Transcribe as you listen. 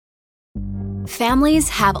Families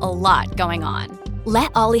have a lot going on.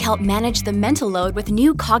 Let Ollie help manage the mental load with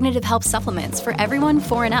new cognitive help supplements for everyone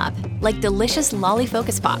 4 and up, like delicious Lolly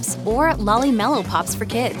Focus Pops or Lolly Mellow Pops for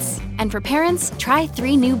kids. And for parents, try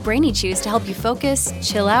 3 new Brainy Chews to help you focus,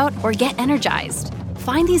 chill out, or get energized.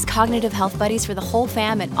 Find these cognitive health buddies for the whole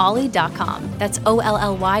fam at ollie.com. That's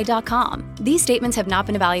OLLY.com. These statements have not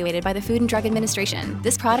been evaluated by the Food and Drug Administration.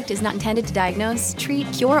 This product is not intended to diagnose, treat,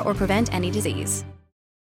 cure, or prevent any disease.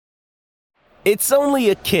 It's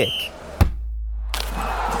only a kick,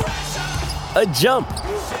 a jump,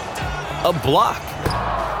 a block.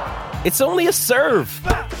 It's only a serve.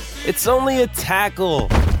 It's only a tackle,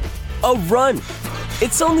 a run.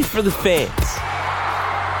 It's only for the fans.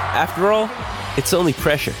 After all, it's only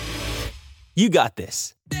pressure. You got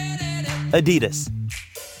this. Adidas.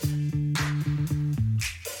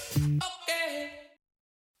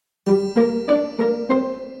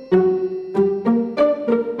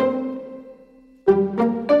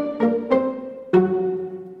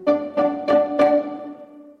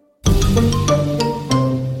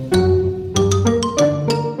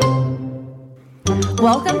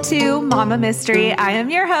 Welcome to Mama Mystery. I am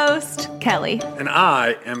your host, Kelly. And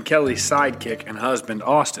I am Kelly's sidekick and husband,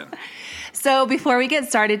 Austin. So before we get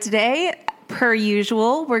started today, per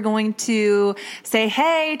usual, we're going to say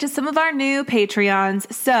hey to some of our new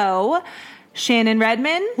Patreons. So, Shannon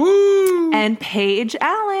Redman and Paige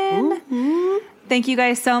Allen. Thank you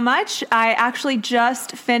guys so much. I actually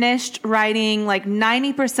just finished writing like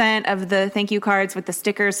 90% of the thank you cards with the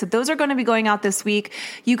stickers. So those are going to be going out this week.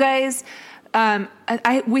 You guys...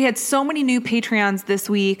 we had so many new Patreons this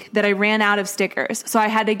week that I ran out of stickers. So I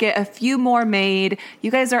had to get a few more made.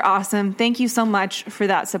 You guys are awesome. Thank you so much for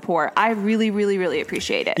that support. I really, really, really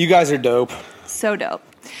appreciate it. You guys are dope. So dope.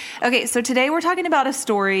 Okay, so today we're talking about a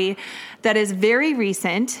story that is very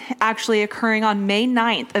recent, actually occurring on May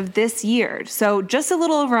 9th of this year. So just a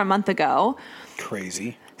little over a month ago.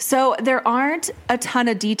 Crazy. So there aren't a ton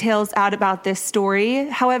of details out about this story.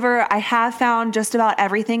 However, I have found just about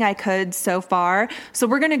everything I could so far. So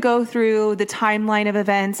we're going to go through the timeline of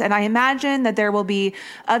events, and I imagine that there will be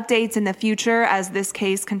updates in the future as this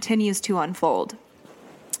case continues to unfold.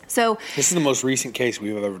 So this is the most recent case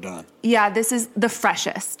we've ever done. Yeah, this is the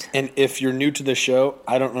freshest. And if you're new to the show,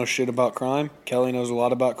 I don't know shit about crime. Kelly knows a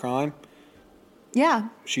lot about crime. Yeah.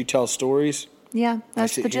 She tells stories. Yeah,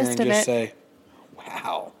 that's the gist of it. I sit here and just say,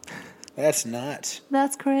 wow, that's nuts.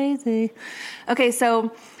 That's crazy. Okay,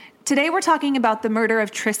 so today we're talking about the murder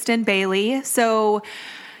of Tristan Bailey. So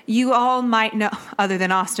you all might know, other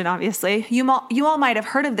than Austin, obviously, you all might have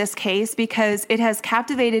heard of this case because it has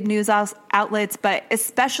captivated news outlets, but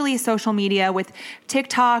especially social media with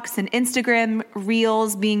TikToks and Instagram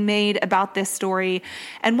reels being made about this story.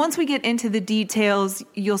 And once we get into the details,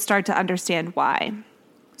 you'll start to understand why.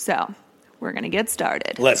 So we're going to get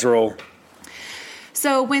started. Let's roll.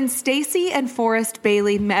 So when Stacy and Forrest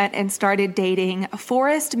Bailey met and started dating,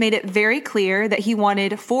 Forrest made it very clear that he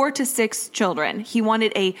wanted 4 to 6 children. He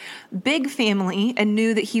wanted a big family and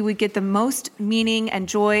knew that he would get the most meaning and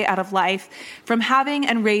joy out of life from having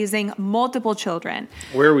and raising multiple children.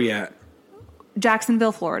 Where are we at?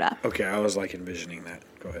 Jacksonville, Florida. Okay, I was like envisioning that.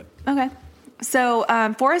 Go ahead. Okay. So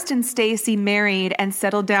Forrest and Stacy married and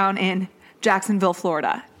settled down in Jacksonville,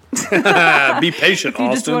 Florida. Be patient, Austin.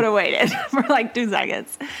 You just would have waited for like 2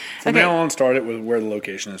 seconds. From now on, start it with where the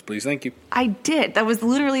location is, please. Thank you. I did. That was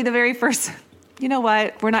literally the very first. You know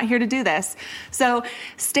what? We're not here to do this. So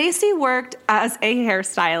Stacy worked as a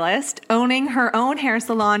hairstylist, owning her own hair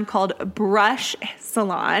salon called Brush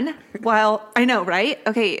Salon. While I know, right?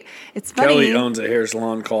 Okay, it's funny. Kelly owns a hair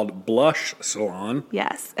salon called Blush Salon.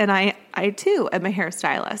 Yes, and I too am a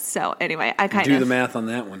hairstylist. So anyway, I kind of do the math on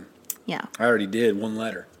that one. Yeah, I already did 1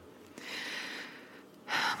 letter.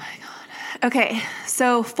 Oh my God. Okay,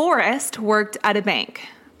 so Forrest worked at a bank.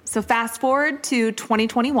 So fast forward to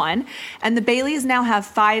 2021, and the Baileys now have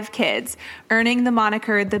 5 kids, earning the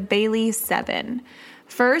moniker the Bailey 7.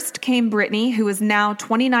 First came Brittany, who is now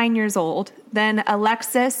 29 years old, then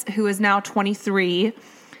Alexis, who is now 23.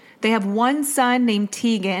 They have 1 son named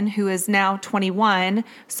Tegan, who is now 21,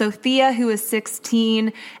 Sophia, who is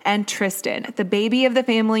 16, and Tristan, the baby of the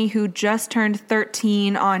family who just turned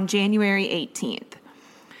 13 on January 18th.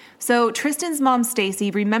 So Tristan's mom,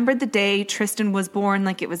 Stacy, remembered the day Tristan was born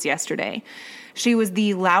like it was yesterday. She was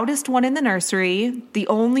the loudest one in the nursery, the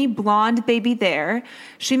only blonde baby there.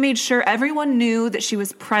 She made sure everyone knew that she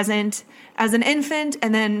was present as an infant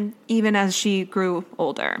and then even as she grew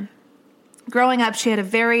older. Growing up, she had a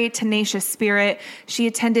very tenacious spirit. She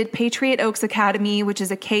attended Patriot Oaks Academy, which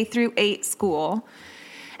is a K-8 school.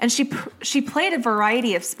 And she played a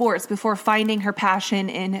variety of sports before finding her passion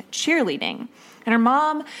in cheerleading. And her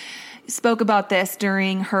mom spoke about this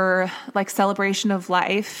during her celebration of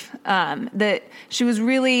life, that she was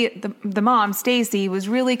really, the mom, Stacy, was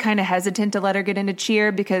really kind of hesitant to let her get into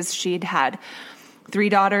cheer because she'd had 3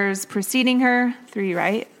 daughters preceding her. 3,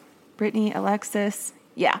 right? Brittany, Alexis.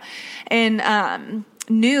 Yeah. And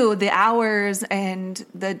knew the hours and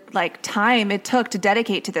the time it took to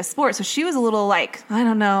dedicate to this sport. So she was a little I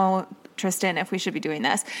don't know, Tristan, if we should be doing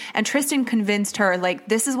this. And Tristan convinced her,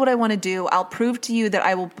 this is what I want to do. I'll prove to you that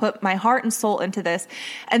I will put my heart and soul into this.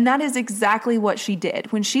 And that is exactly what she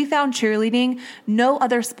did. When she found cheerleading, no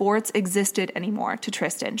other sports existed anymore to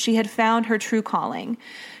Tristan. She had found her true calling.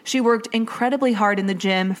 She worked incredibly hard in the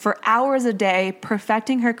gym for hours a day,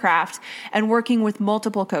 perfecting her craft and working with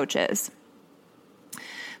multiple coaches.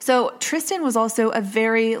 So Tristan was also a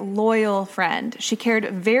very loyal friend. She cared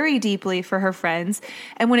very deeply for her friends.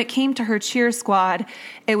 And when it came to her cheer squad,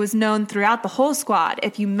 it was known throughout the whole squad.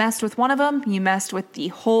 If you messed with one of them, you messed with the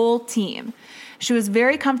whole team. She was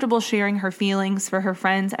very comfortable sharing her feelings for her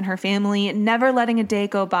friends and her family, never letting a day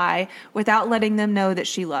go by without letting them know that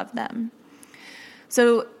she loved them.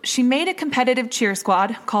 So she made a competitive cheer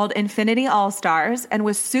squad called Infinity All-Stars and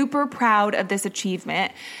was super proud of this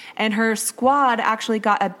achievement. And her squad actually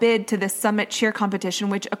got a bid to the Summit Cheer Competition,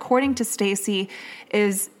 which according to Stacy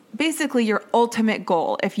is basically your ultimate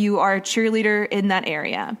goal if you are a cheerleader in that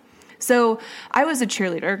area. So I was a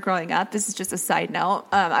cheerleader growing up. This is just a side note.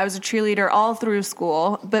 I was a cheerleader all through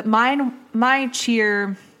school, but my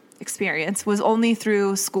cheer experience was only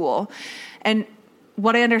through school. And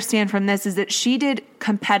what I understand from this is that she did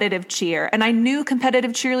competitive cheer, and I knew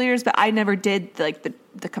competitive cheerleaders, but I never did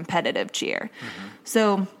the competitive cheer. Mm-hmm.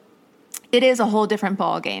 So it is a whole different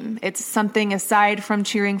ball game. It's something aside from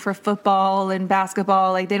cheering for football and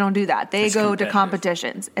basketball. They don't do that. They go to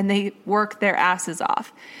competitions and they work their asses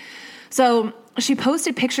off. So she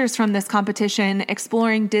posted pictures from this competition,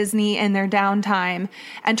 exploring Disney in their downtime,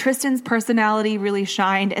 and Tristan's personality really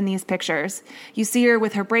shined in these pictures. You see her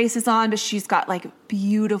with her braces on, but she's got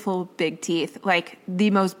beautiful big teeth, the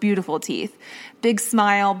most beautiful teeth. Big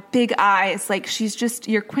smile, big eyes, she's just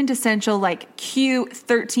your quintessential cute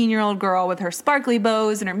 13-year-old girl with her sparkly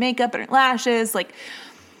bows and her makeup and her lashes.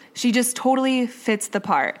 She just totally fits the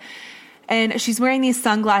part. And she's wearing these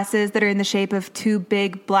sunglasses that are in the shape of 2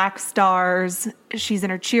 big black stars. She's in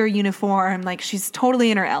her cheer uniform. She's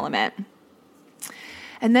totally in her element.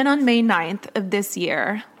 And then on May 9th of this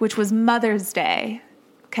year, which was Mother's Day,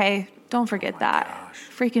 okay, don't forget that. Gosh.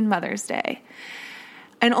 Freaking Mother's Day.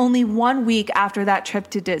 And only 1 week after that trip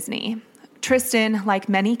to Disney, Tristan, like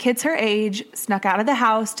many kids her age, snuck out of the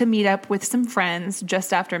house to meet up with some friends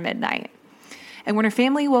just after midnight. And when her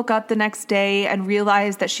family woke up the next day and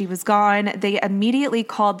realized that she was gone, they immediately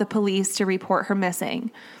called the police to report her missing.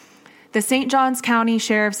 The St. Johns County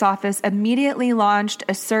Sheriff's Office immediately launched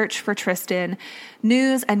a search for Tristan.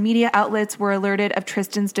 News and media outlets were alerted of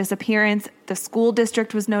Tristan's disappearance. The school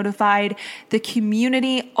district was notified. The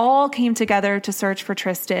community all came together to search for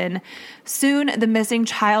Tristan. Soon, the missing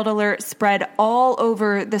child alert spread all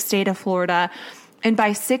over the state of Florida. And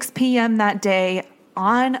by 6 p.m. that day,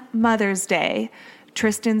 on Mother's Day,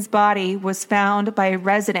 Tristan's body was found by a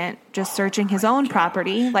resident just searching his own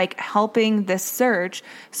property, helping this search,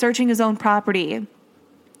 searching his own property.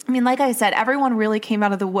 I mean, like I said, everyone really came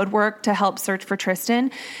out of the woodwork to help search for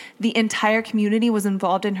Tristan. The entire community was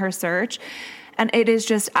involved in her search. And it is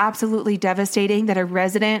just absolutely devastating that a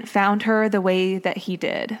resident found her the way that he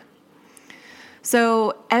did.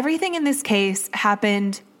 So everything in this case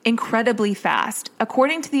happened incredibly fast.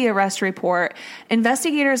 According to the arrest report,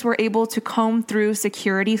 investigators were able to comb through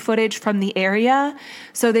security footage from the area.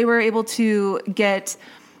 So they were able to get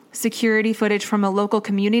security footage from a local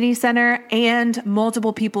community center and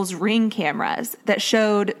multiple people's Ring cameras that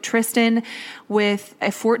showed Tristan with a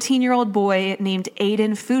 14-year-old boy named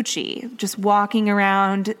Aiden Fucci just walking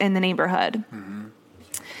around in the neighborhood. Mm-hmm.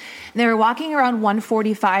 They were walking around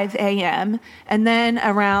 1:45 a.m. and then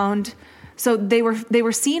around... So they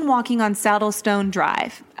were seen walking on Saddlestone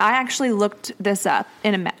Drive. I actually looked this up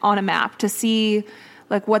on a map to see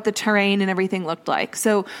what the terrain and everything looked like.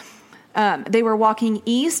 So they were walking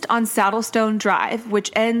east on Saddlestone Drive, which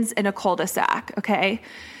ends in a cul-de-sac. Okay,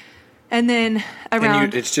 and then around.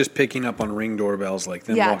 And it's just picking up on Ring doorbells like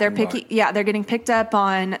them. Yeah, they're getting picked up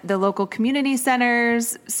on the local community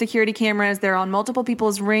centers, security cameras. They're on multiple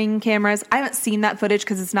people's Ring cameras. I haven't seen that footage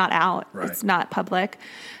because it's not out. Right. It's not public.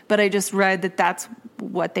 But I just read that that's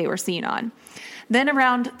what they were seen on. Then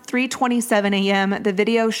around 3:27 a.m., the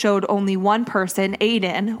video showed only one person,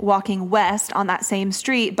 Aiden, walking west on that same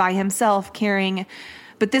street by himself, carrying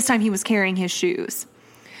but this time he was carrying his shoes.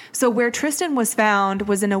 So where Tristan was found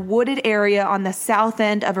was in a wooded area on the south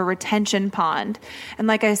end of a retention pond. And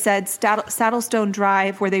like I said, Saddlestone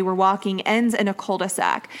Drive, where they were walking, ends in a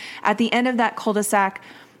cul-de-sac. At the end of that cul-de-sac,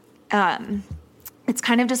 it's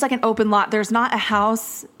kind of just like an open lot. There's not a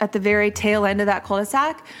house at the very tail end of that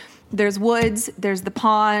cul-de-sac. There's woods, there's the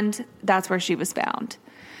pond. That's where she was found.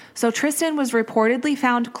 So Tristan was reportedly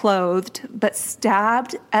found clothed, but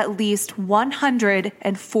stabbed at least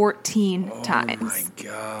 114 times. Oh my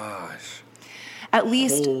gosh. At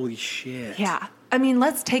least. Holy shit. Yeah. I mean,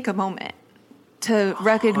 let's take a moment to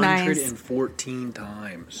recognize. 114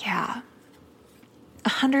 times. Yeah.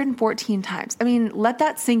 114 times. I mean, let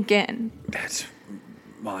that sink in. That's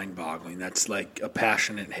mind-boggling. That's like a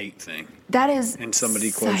passionate hate thing. That is and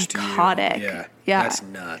somebody close psychotic. To you. Yeah. That's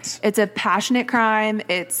nuts. It's a passionate crime.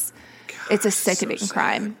 It's a sickening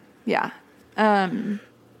crime. Yeah.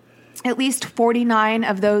 At least 49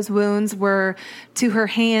 of those wounds were to her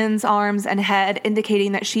hands, arms, and head,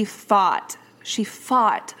 indicating that she fought. She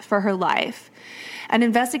fought for her life. And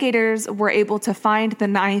investigators were able to find the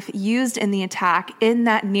knife used in the attack in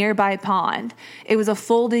that nearby pond. It was a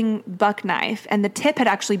folding buck knife, and the tip had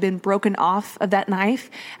actually been broken off of that knife,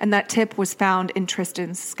 and that tip was found in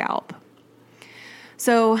Tristan's scalp.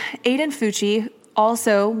 So Aiden Fucci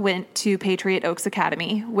also went to Patriot Oaks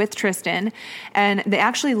Academy with Tristan, and they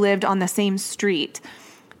actually lived on the same street.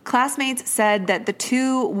 Classmates said that the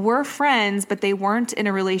two were friends, but they weren't in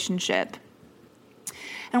a relationship.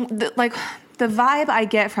 And the vibe I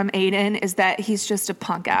get from Aiden is that he's just a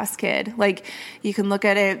punk ass kid. Like, you can look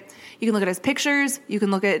at it, you can look at his pictures, you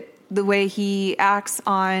can look at the way he acts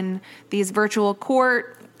on these virtual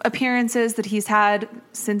court appearances that he's had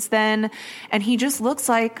since then, and he just looks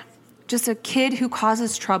like just a kid who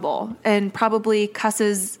causes trouble and probably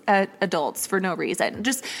cusses at adults for no reason.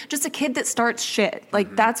 Just a kid that starts shit.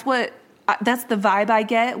 Like, that's the vibe I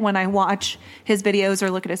get when I watch his videos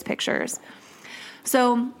or look at his pictures.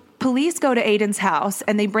 So police go to Aiden's house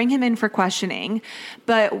and they bring him in for questioning.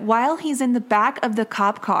 But while he's in the back of the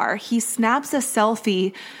cop car, he snaps a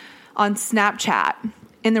selfie on Snapchat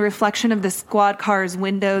in the reflection of the squad car's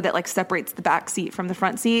window that separates the back seat from the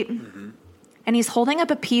front seat. Mm-hmm. And he's holding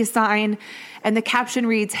up a peace sign, and the caption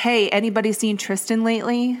reads, "Hey, anybody seen Tristan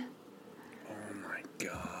lately?" Oh my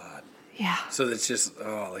God. Yeah. So that's just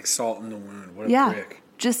like salt in the wound. What a prick.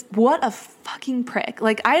 Just what a fucking prick.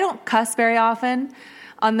 Like, I don't cuss very often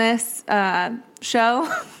on this show,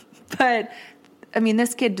 but I mean,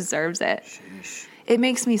 this kid deserves it. Sheesh. It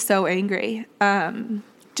makes me so angry.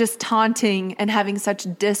 Just taunting and having such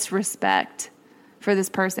disrespect for this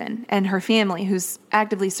person and her family who's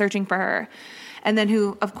actively searching for her, and then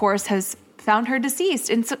who, of course, has found her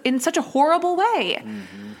deceased in such a horrible way.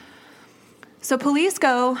 Mm-hmm. So police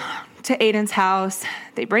go to Aiden's house.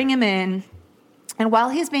 They bring him in. And while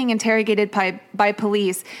he's being interrogated by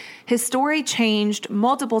police, his story changed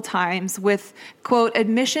multiple times with, quote,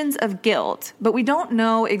 admissions of guilt. But we don't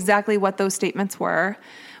know exactly what those statements were.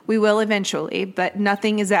 We will eventually, but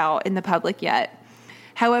nothing is out in the public yet.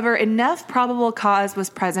 However, enough probable cause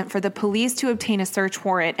was present for the police to obtain a search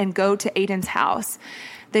warrant and go to Aiden's house.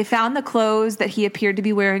 They found the clothes that he appeared to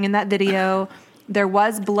be wearing in that video. There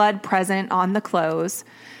was blood present on the clothes.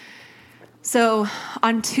 So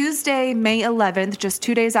on Tuesday, May 11th, just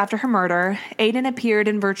 2 days after her murder, Aiden appeared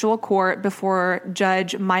in virtual court before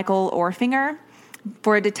Judge Michael Orfinger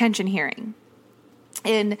for a detention hearing.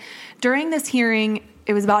 And during this hearing,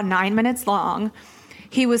 it was about 9 minutes long.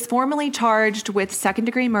 He was formally charged with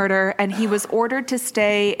second-degree murder, and he was ordered to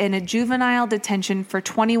stay in a juvenile detention for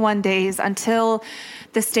 21 days until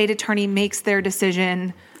the state attorney makes their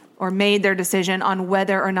decision or made their decision on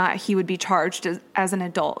whether or not he would be charged as an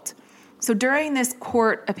adult. So during this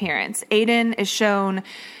court appearance, Aiden is shown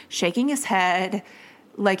shaking his head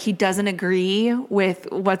like he doesn't agree with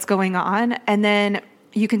what's going on. And then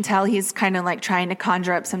you can tell he's kind of trying to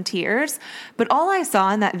conjure up some tears. But all I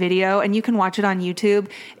saw in that video, and you can watch it on YouTube,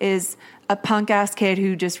 is a punk-ass kid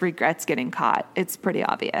who just regrets getting caught. It's pretty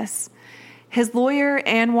obvious. His lawyer,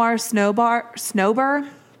 Anwar Snober,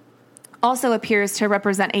 also appears to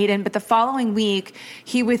represent Aiden, but the following week,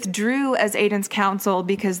 he withdrew as Aiden's counsel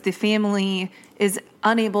because the family is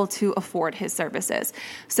unable to afford his services.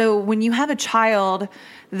 So when you have a child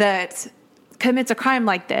that commits a crime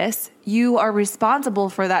like this, you are responsible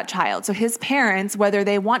for that child. So his parents, whether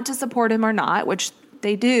they want to support him or not, which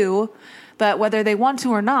they do, but whether they want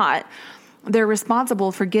to or not, they're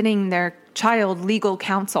responsible for getting their child legal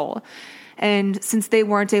counsel. And since they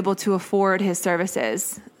weren't able to afford his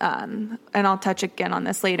services, and I'll touch again on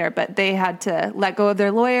this later, but they had to let go of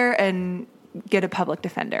their lawyer and get a public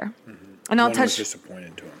defender. Mm-hmm. And I'll one touch. was just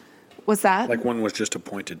appointed to him. What's that? Like one was just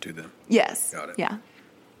appointed to them. Yes. Got it. Yeah.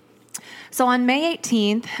 So on May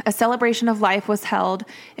 18th, a celebration of life was held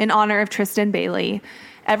in honor of Tristan Bailey.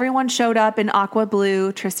 Everyone showed up in aqua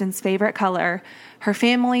blue, Tristan's favorite color. Her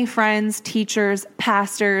family, friends, teachers,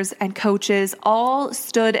 pastors, and coaches all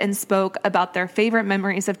stood and spoke about their favorite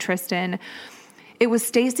memories of Tristan. It was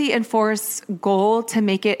Stacy and Forrest's goal to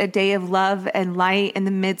make it a day of love and light in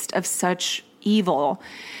the midst of such evil.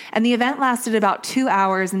 And the event lasted about 2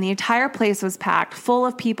 hours, and the entire place was packed, full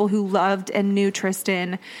of people who loved and knew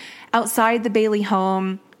Tristan. Outside the Bailey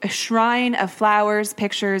home, a shrine of flowers,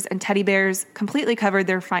 pictures, and teddy bears completely covered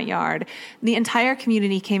their front yard. The entire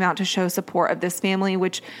community came out to show support of this family,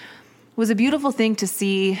 which was a beautiful thing to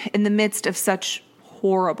see in the midst of such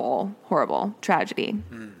horrible, horrible tragedy.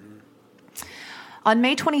 Mm-hmm. On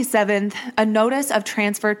May 27th, a notice of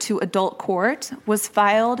transfer to adult court was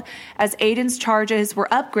filed as Aiden's charges were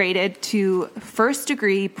upgraded to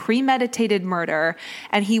first-degree premeditated murder,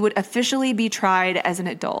 and he would officially be tried as an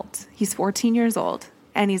adult. He's 14 years old,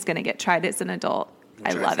 and he's going to get tried as an adult.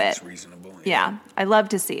 I love it. It's reasonable. Yeah, I love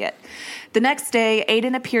to see it. The next day,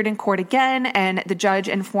 Aiden appeared in court again, and the judge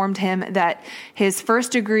informed him that his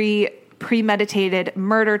first-degree premeditated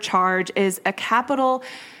murder charge is a capital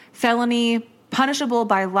felony punishable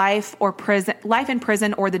by life in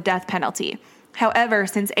prison or the death penalty. However,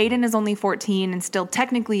 since Aiden is only 14 and still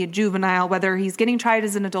technically a juvenile, whether he's getting tried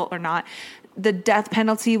as an adult or not, the death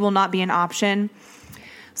penalty will not be an option.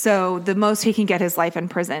 So the most he can get is life in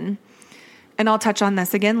prison. And I'll touch on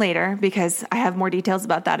this again later because I have more details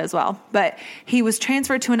about that as well. But he was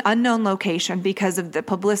transferred to an unknown location because of the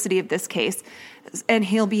publicity of this case, and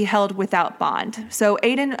he'll be held without bond. So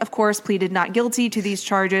Aiden, of course, pleaded not guilty to these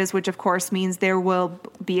charges, which of course means there will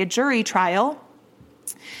be a jury trial.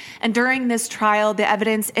 And during this trial, the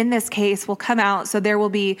evidence in this case will come out. So there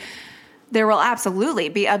will absolutely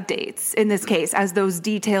be updates in this case as those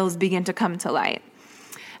details begin to come to light.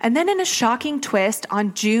 And then in a shocking twist,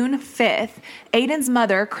 on June 5th, Aiden's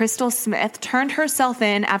mother, Crystal Smith, turned herself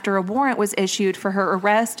in after a warrant was issued for her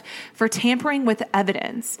arrest for tampering with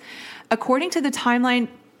evidence. According to the timeline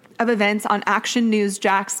of events on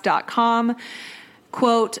actionnewsjax.com,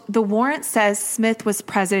 quote, the warrant says Smith was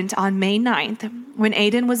present on May 9th when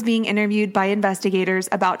Aiden was being interviewed by investigators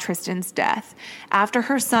about Tristan's death. After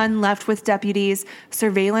her son left with deputies,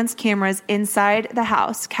 surveillance cameras inside the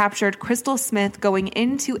house captured Crystal Smith going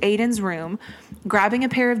into Aiden's room, grabbing a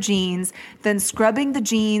pair of jeans, then scrubbing the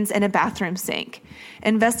jeans in a bathroom sink.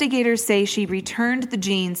 Investigators say she returned the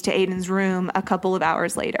jeans to Aiden's room a couple of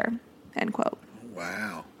hours later, end quote.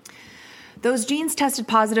 Wow. Those jeans tested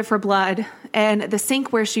positive for blood, and the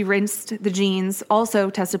sink where she rinsed the jeans also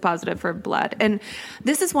tested positive for blood. And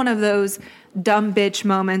this is one of those dumb bitch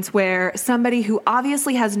moments where somebody who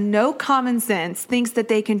obviously has no common sense thinks that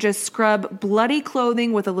they can just scrub bloody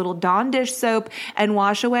clothing with a little Dawn dish soap and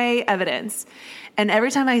wash away evidence. And every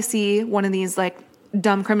time I see one of these like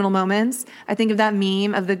dumb criminal moments, I think of that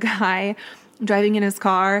meme of the guy driving in his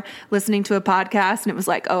car, listening to a podcast, and it was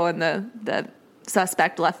like, oh, and the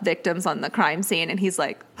suspect left victims on the crime scene, and he's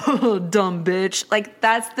like, oh, dumb bitch. Like,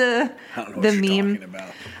 that's the meme. Talking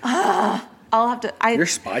about. I'll have to. You're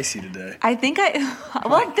spicy today. I think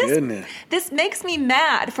Goodness. This makes me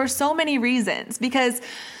mad for so many reasons, because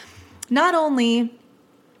not only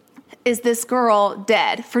is this girl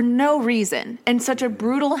dead for no reason and such a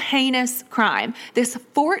brutal, heinous crime, this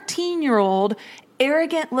 14-year-old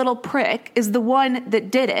arrogant little prick is the one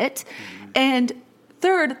that did it, and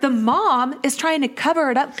third, the mom is trying to cover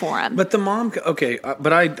it up for him. But the mom, okay,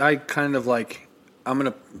 but I kind of like, I'm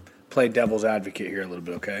going to play devil's advocate here a little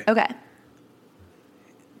bit, okay? Okay.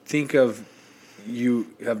 Think of you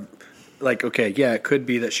have, like, okay, yeah, it could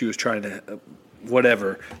be that she was trying to,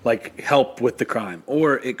 whatever, like, help with the crime.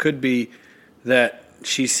 Or it could be that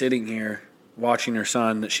she's sitting here watching her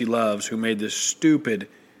son that she loves, who made this stupid,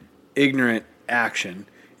 ignorant action,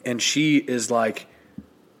 and she is, like,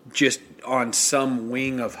 just on some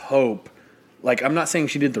wing of hope. Like, I'm not saying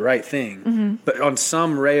she did the right thing, but on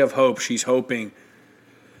some ray of hope, she's hoping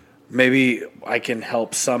maybe I can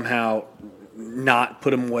help somehow not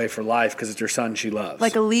put him away for life because it's her son she loves.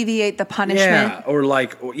 Like, alleviate the punishment. Yeah, or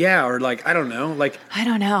like, I don't know. Like, I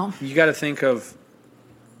don't know. You got to think of,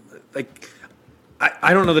 like,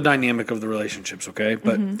 I don't know the dynamic of the relationships, okay?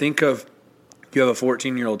 But think of, you have a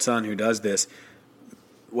 14-year-old son who does this.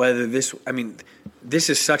 Whether this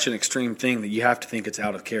is such an extreme thing that you have to think it's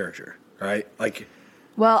out of character, right? Like,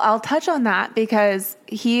 Well, I'll touch on that because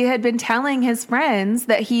he had been telling his friends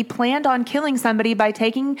that he planned on killing somebody by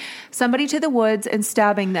taking somebody to the woods and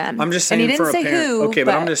stabbing them. I'm just saying, and he didn't for say a parent, who. okay,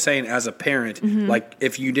 but I'm just saying, as a parent, like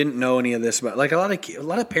if you didn't know any of this about, like a lot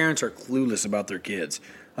of parents are clueless about their kids.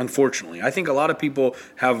 Unfortunately, I think a lot of people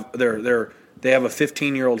have they have a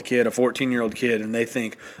 15-year-old kid, a 14-year-old kid, and they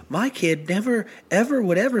think, my kid never, ever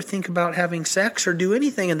would ever think about having sex or do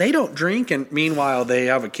anything, and they don't drink. And meanwhile, they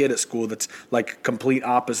have a kid at school that's like complete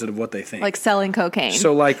opposite of what they think. Like selling cocaine.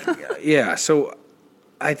 So like, yeah. So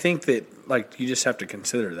I think that like you just have to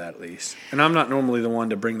consider that at least. And I'm not normally the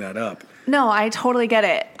one to bring that up. No, I totally get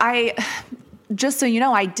it. Just so you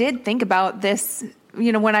know, I did think about this,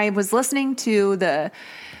 when I was listening to the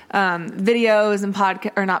videos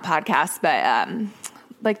and not podcasts, but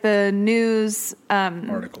like the news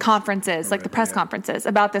conferences, like the press conferences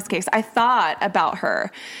about this case. I thought about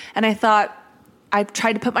her, and I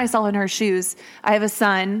tried to put myself in her shoes. I have a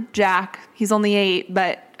son, Jack. He's only 8,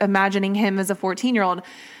 but imagining him as a 14-year-old,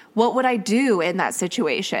 what would I do in that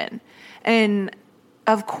situation? And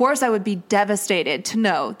of course, I would be devastated to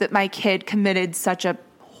know that my kid committed such a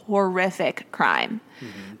horrific crime.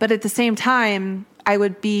 Mm-hmm. But at the same time, I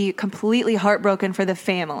would be completely heartbroken for the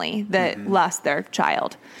family that lost their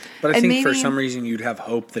child. But I think for some reason you'd have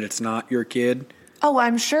hope that it's not your kid. Oh,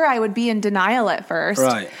 I'm sure I would be in denial at first.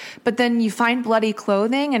 Right. But then you find bloody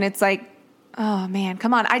clothing and it's like, oh man,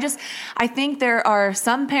 come on. I think there are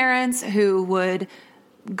some parents who would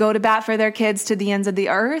go to bat for their kids to the ends of the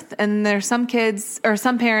earth. And there's some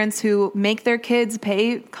parents who make their kids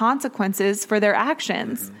pay consequences for their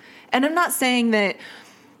actions. Mm-hmm. And I'm not saying that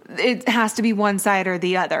it has to be one side or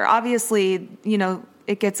the other. Obviously,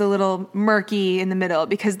 it gets a little murky in the middle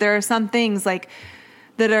because there are some things like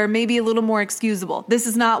that are maybe a little more excusable. This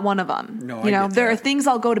is not one of them. No, there are things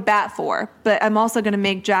I'll go to bat for, but I'm also going to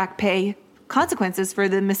make Jack pay consequences for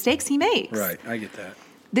the mistakes he makes. Right. I get that.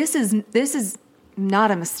 This is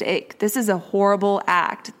not a mistake. This is a horrible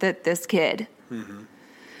act that this kid. Mm-hmm.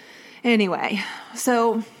 Anyway,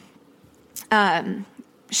 so,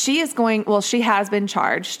 she has been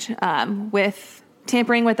charged with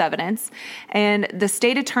tampering with evidence, and the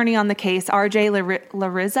state attorney on the case, R.J.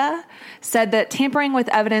 Larissa, said that tampering with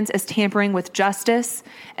evidence is tampering with justice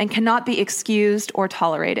and cannot be excused or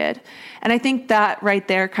tolerated. And I think that right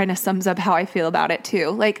there kind of sums up how I feel about it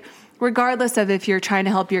too. Like, regardless of if you're trying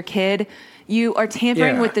to help your kid, you are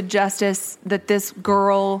tampering with the justice that this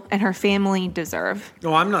girl and her family deserve.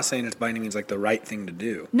 No, I'm not saying it's by any means like the right thing to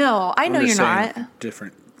do. No, I know you're not.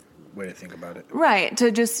 Different way to think about it. Right.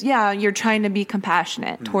 To just, you're trying to be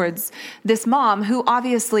compassionate towards this mom who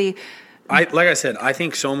obviously... like I said, I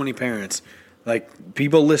think so many parents, like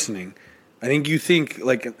people listening, I think you think,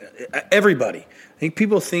 like everybody, I think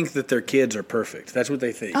people think that their kids are perfect. That's what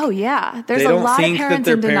they think. Oh, yeah. There's a lot of parents in denial. They don't think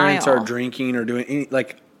that their parents are drinking or doing any,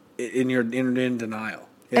 like, you're in denial.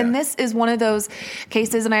 Yeah. And this is one of those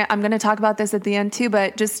cases, and I'm going to talk about this at the end too,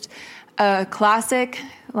 but just a classic,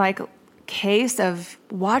 like, case of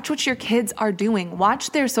watch what your kids are doing.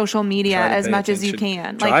 Watch their social media as much as you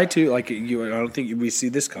can. I don't think we see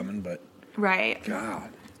this coming, but... Right. God.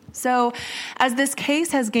 So as this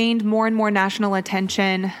case has gained more and more national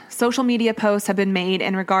attention, social media posts have been made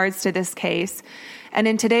in regards to this case. And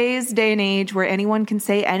in today's day and age where anyone can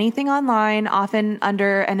say anything online, often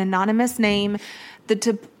under an anonymous name,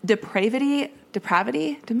 the depravity,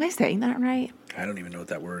 am I saying that right? I don't even know what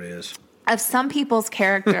that word is. Of some people's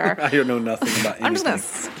character. I don't know nothing about anything. I'm just going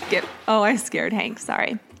to skip. Oh, I scared Hank.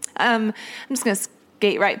 Sorry. I'm just going to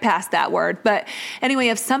skate right past that word. But anyway,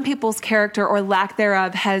 if some people's character or lack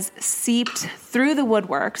thereof has seeped through the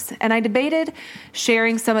woodworks, and I debated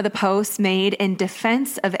sharing some of the posts made in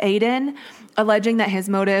defense of Aiden, alleging that his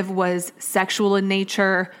motive was sexual in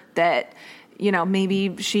nature, that,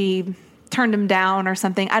 maybe she turned him down or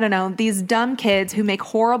something. I don't know. These dumb kids who make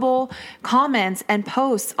horrible comments and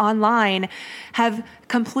posts online have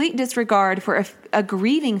complete disregard for a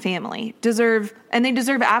grieving family. They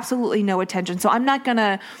deserve absolutely no attention. So I'm not going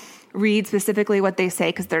to read specifically what they say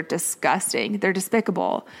because they're disgusting. They're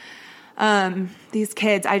despicable. These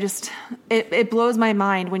kids, it blows my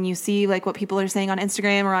mind when you see like what people are saying on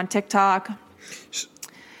Instagram or on TikTok.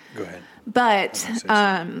 Go ahead. But,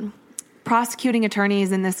 prosecuting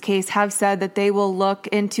attorneys in this case have said that they will look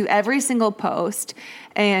into every single post.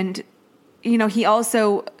 And, he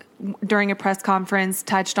also, during a press conference,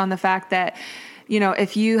 touched on the fact that,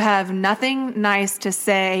 if you have nothing nice to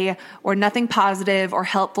say or nothing positive or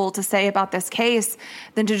helpful to say about this case,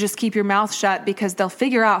 then to just keep your mouth shut because they'll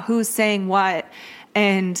figure out who's saying what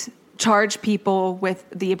and charge people with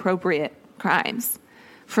the appropriate crimes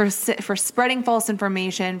for spreading false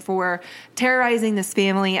information, for terrorizing this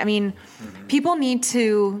family. I mean, people need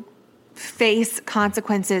to face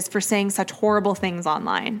consequences for saying such horrible things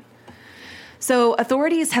online. So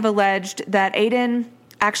authorities have alleged that Aiden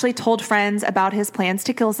actually told friends about his plans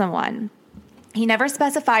to kill someone. He never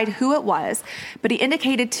specified who it was, but he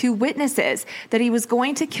indicated to witnesses that he was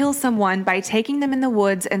going to kill someone by taking them in the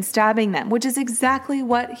woods and stabbing them, which is exactly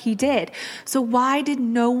what he did. So why did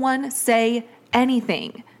no one say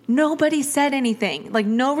anything? Nobody said anything. Like,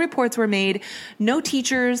 no reports were made. No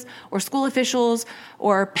teachers or school officials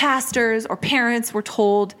or pastors or parents were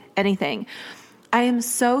told anything. I am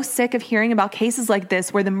so sick of hearing about cases like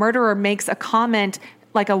this where the murderer makes a comment,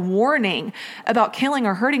 like a warning about killing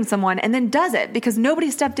or hurting someone, and then does it because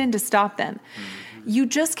nobody stepped in to stop them. You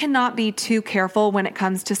just cannot be too careful when it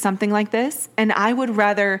comes to something like this. And I would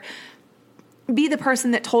rather be the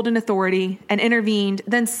person that told an authority and intervened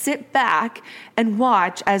than sit back and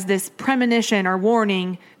watch as this premonition or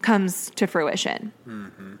warning comes to fruition.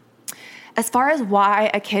 As far as why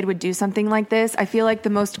a kid would do something like this, I feel like the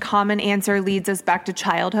most common answer leads us back to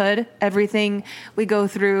childhood. Everything we go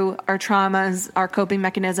through, our traumas, our coping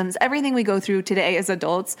mechanisms, everything we go through today as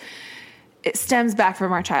adults, it stems back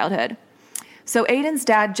from our childhood. So Aiden's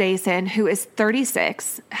dad, Jason, who is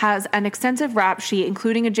 36, has an extensive rap sheet,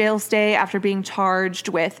 including a jail stay after being charged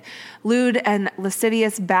with lewd and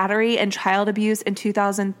lascivious battery and child abuse in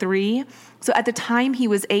 2003. So at the time he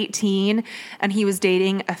was 18 and he was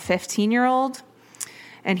dating a 15-year-old,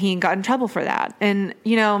 and he got in trouble for that. And,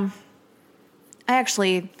 you know, I have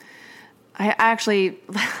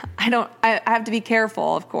to be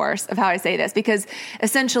careful, of course, of how I say this, because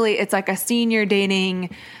essentially it's like a senior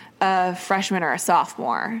dating a freshman or a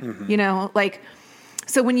sophomore, you know, like,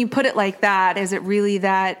 so when you put it like that, is it really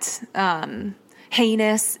that,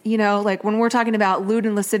 heinous? You know, like when we're talking about lewd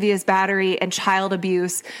and lascivious battery and child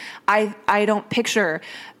abuse, I don't picture,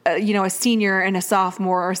 you know, a senior and a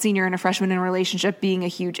sophomore or a senior and a freshman in a relationship being a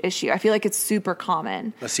huge issue. I feel like it's super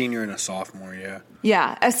common. A senior and a sophomore. Yeah.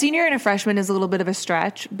 Yeah. A senior and a freshman is a little bit of a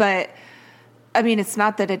stretch, but I mean, it's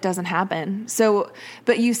not that it doesn't happen. So,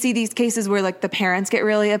 but you see these cases where like the parents get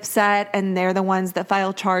really upset and they're the ones that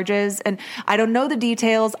file charges. And I don't know the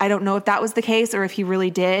details. I don't know if that was the case or if he really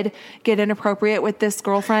did get inappropriate with this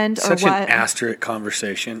girlfriend or what. Such an asterisk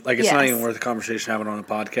conversation. Like, it's not even worth a conversation having on a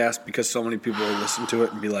podcast because so many people will listen to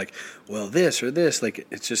it and be like, well, this or this. Like,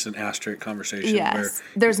 it's just an asterisk conversation. Yes. Where,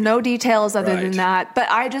 there's no details other than that. But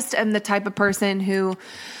I just am the type of person who,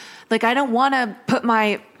 like, I don't want to put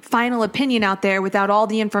my final opinion out there without all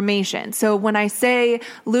the information. So when I say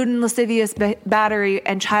lewd and lascivious battery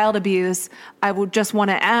and child abuse, I would just want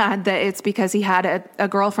to add that it's because he had a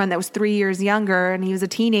girlfriend that was 3 years younger and he was a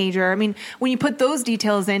teenager. I mean, when you put those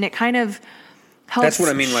details in, it kind of helps. That's what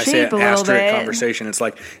I mean when I say an asterisk conversation. It's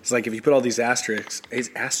like if you put all these asterisks. You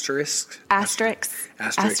put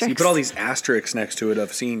all these asterisks next to it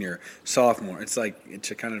of senior, sophomore. It's like,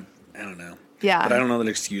 it's a kind of, I don't know. Yeah. But I don't know that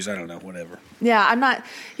excuse. I don't know. Whatever. Yeah, I'm not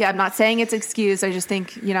saying it's excuse. I just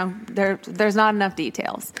think, you know, there's not enough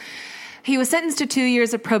details. He was sentenced to 2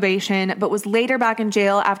 years of probation, but was later back in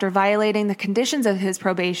jail after violating the conditions of his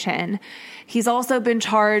probation. He's also been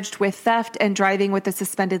charged with theft and driving with a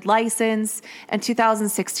suspended license. In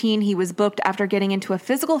 2016, he was booked after getting into a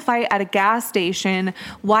physical fight at a gas station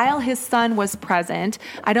while his son was present.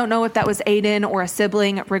 I don't know if that was Aiden or a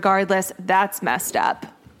sibling. Regardless, that's messed up.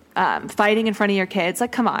 Fighting in front of your kids.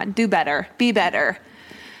 Like, come on, do better, be better,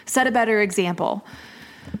 set a better example.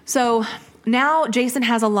 So now Jason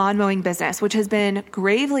has a lawn mowing business, which has been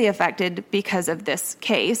gravely affected because of this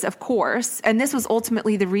case, of course. And this was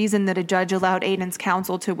ultimately the reason that a judge allowed Aiden's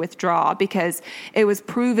counsel to withdraw, because it was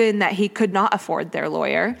proven that he could not afford their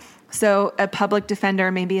lawyer. So a public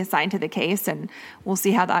defender may be assigned to the case, and we'll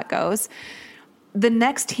see how that goes. The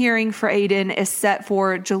next hearing for Aiden is set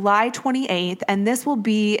for July 28th, and this will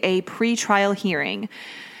be a pretrial hearing.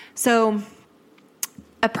 So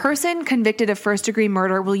a person convicted of first-degree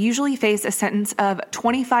murder will usually face a sentence of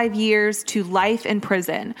 25 years to life in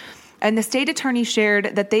prison. And the state attorney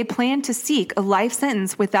shared that they plan to seek a life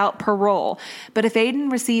sentence without parole. But if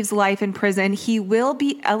Aiden receives life in prison, he will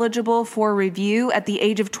be eligible for review at the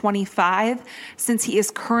age of 25, since he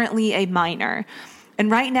is currently a minor. And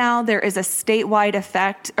right now there is a statewide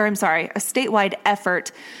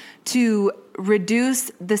effort to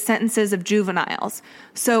reduce the sentences of juveniles.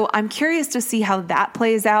 So I'm curious to see how that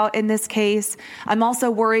plays out in this case. I'm also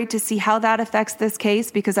worried to see how that affects this case,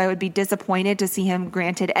 because I would be disappointed to see him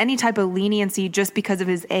granted any type of leniency just because of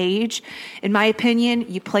his age. In my opinion,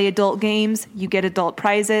 you play adult games, you get adult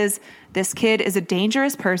prizes. This kid is a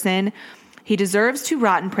dangerous person. He deserves to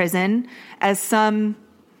rot in prison, as some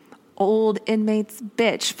old inmate's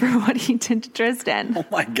bitch for what he did to Tristan. Oh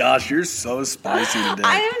my gosh, you're so spicy today.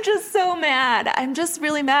 I am just so mad. I'm just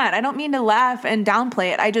really mad. I don't mean to laugh and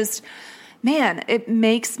downplay it. Man, it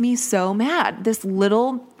makes me so mad. This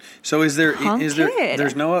little So is there kid.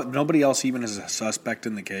 There's nobody else even as a suspect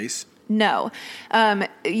in the case? No.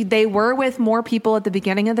 They were with more people at the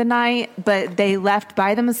beginning of the night, but they left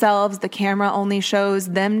by themselves. The camera only shows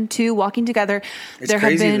them two walking together. It's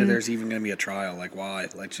crazy that there's even going to be a trial. Like, why?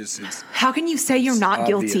 Like, it's how can you say you're not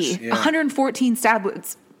obvious. guilty? Yeah. 114 stab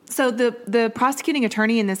wounds. So the prosecuting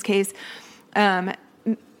attorney in this case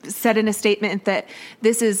said in a statement that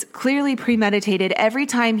this is clearly premeditated. Every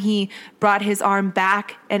time he brought his arm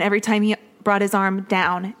back and every time he brought his arm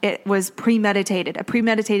down, it was premeditated, a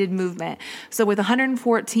premeditated movement. So with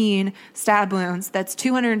 114 stab wounds, that's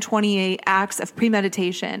 228 acts of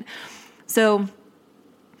premeditation. So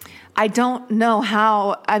I don't know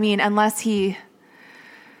how, unless he...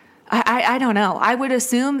 I don't know. I would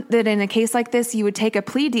assume that in a case like this, you would take a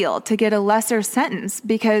plea deal to get a lesser sentence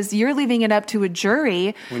because you're leaving it up to a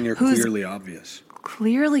jury when you're who's clearly obvious.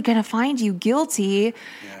 Clearly going to find you guilty.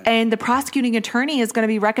 Yeah. And the prosecuting attorney is going to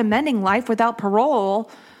be recommending life without parole.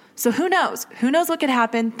 So who knows? Who knows what could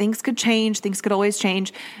happen? Things could change. Things could always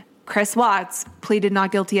change. Chris Watts pleaded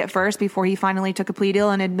not guilty at first before he finally took a plea deal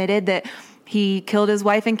and admitted that he killed his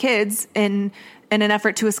wife and kids in an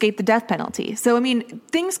effort to escape the death penalty. So,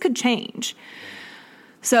 things could change.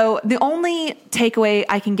 So the only takeaway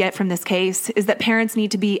I can get from this case is that parents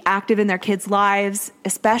need to be active in their kids' lives,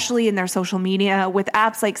 especially in their social media. With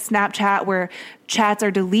apps like Snapchat, where chats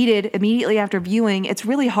are deleted immediately after viewing, it's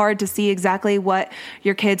really hard to see exactly what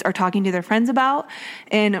your kids are talking to their friends about.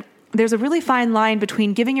 And there's a really fine line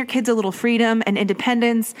between giving your kids a little freedom and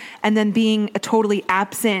independence and then being a totally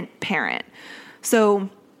absent parent. So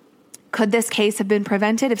could this case have been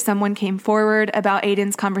prevented if someone came forward about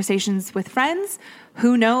Aiden's conversations with friends?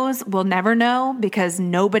 Who knows? We'll never know because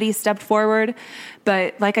nobody stepped forward.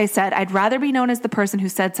 But like I said, I'd rather be known as the person who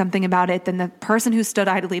said something about it than the person who stood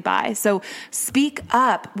idly by. So speak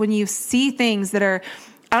up when you see things that are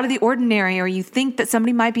out of the ordinary or you think that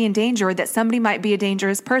somebody might be in danger or that somebody might be a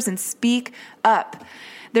dangerous person. Speak up.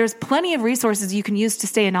 There's plenty of resources you can use to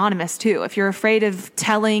stay anonymous too. If you're afraid of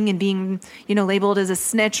telling and being, labeled as a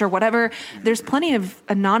snitch or whatever, there's plenty of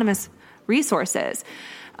anonymous resources.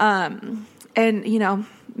 And,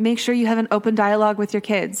 make sure you have an open dialogue with your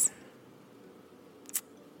kids.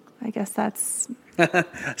 I guess that's...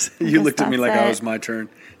 You looked at me like it was my turn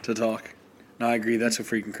to talk. No, I agree. That's a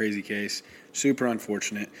freaking crazy case. Super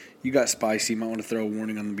unfortunate. You got spicy. Might want to throw a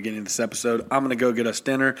warning on the beginning of this episode. I'm going to go get us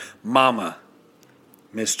dinner. Mama.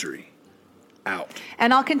 Mystery out.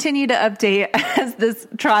 And I'll continue to update as this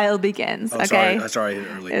trial begins. Okay. Sorry, I hit it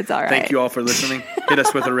early. It's all right. Thank you all for listening. Hit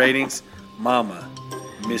us with the ratings. Mama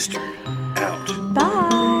Mystery out.